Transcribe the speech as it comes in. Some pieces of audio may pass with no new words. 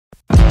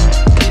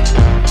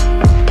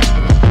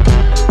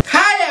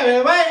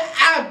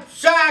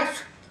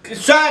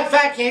Sock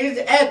Vikings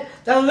and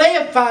the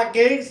Liam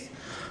Vikings.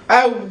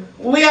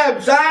 We are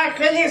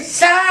exactly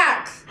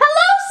socks.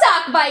 Hello,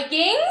 Sock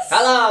Vikings.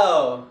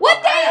 Hello.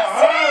 What day is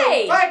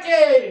today?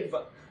 Vikings.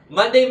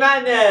 Monday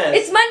Madness.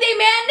 It's Monday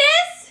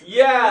Madness?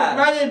 Yeah.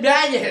 Monday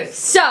Madness.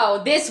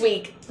 So, this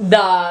week,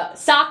 the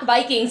Sock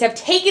Vikings have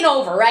taken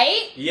over,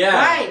 right? Yeah.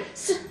 Right.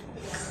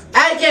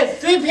 I get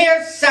 3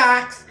 pairs of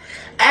socks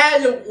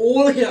and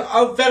only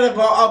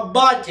available on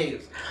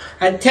Mondays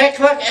at 10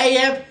 o'clock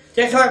a.m.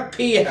 10 o'clock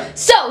p.m.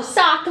 So,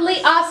 Sock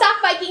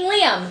Viking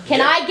Liam,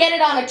 can I get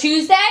it on a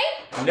Tuesday?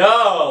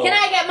 No. Can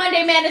I get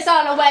Monday Madness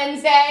on a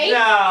Wednesday?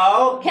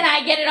 No. Can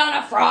I get it on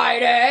a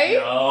Friday?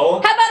 No. How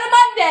about a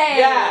Monday?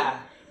 Yeah.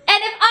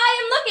 And if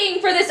I am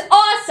looking for this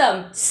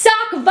awesome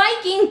Sock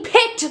Viking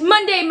picked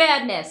Monday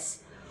Madness,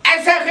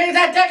 And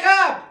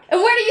socks.com. and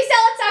where do you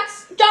sell it?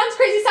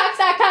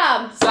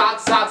 JohnsCrazySocks.com.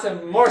 Socks,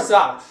 and more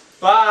socks.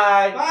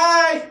 Bye.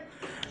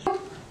 Bye.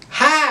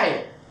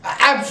 Hi,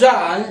 I'm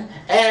John,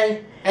 and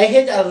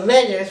here's the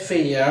latest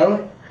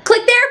video.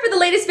 Click there for the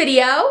latest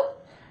video.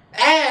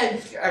 And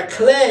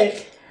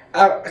click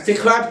the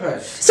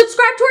clappers.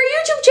 Subscribe to our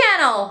YouTube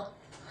channel.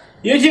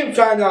 YouTube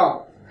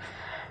channel.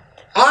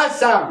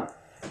 Awesome.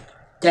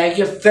 Thank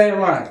you very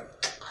much.